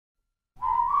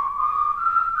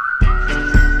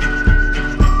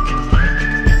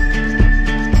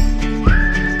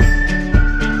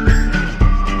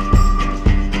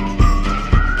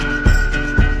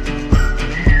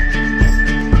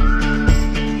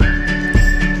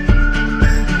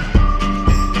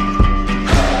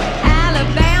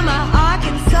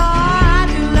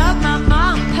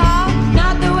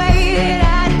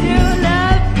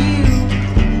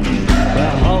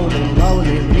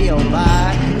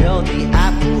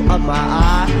my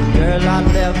eye. Girl, I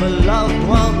never loved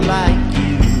one like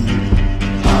you.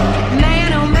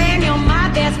 Man, oh man, you're my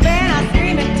best friend. I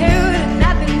scream it too. There's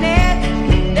nothing that,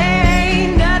 there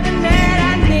ain't nothing that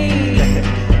I need.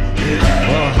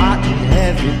 Well, hot and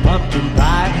heavy pumpkin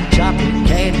pie, chocolate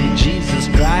candy, Jesus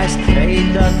Christ.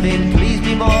 Ain't nothing please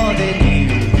me more than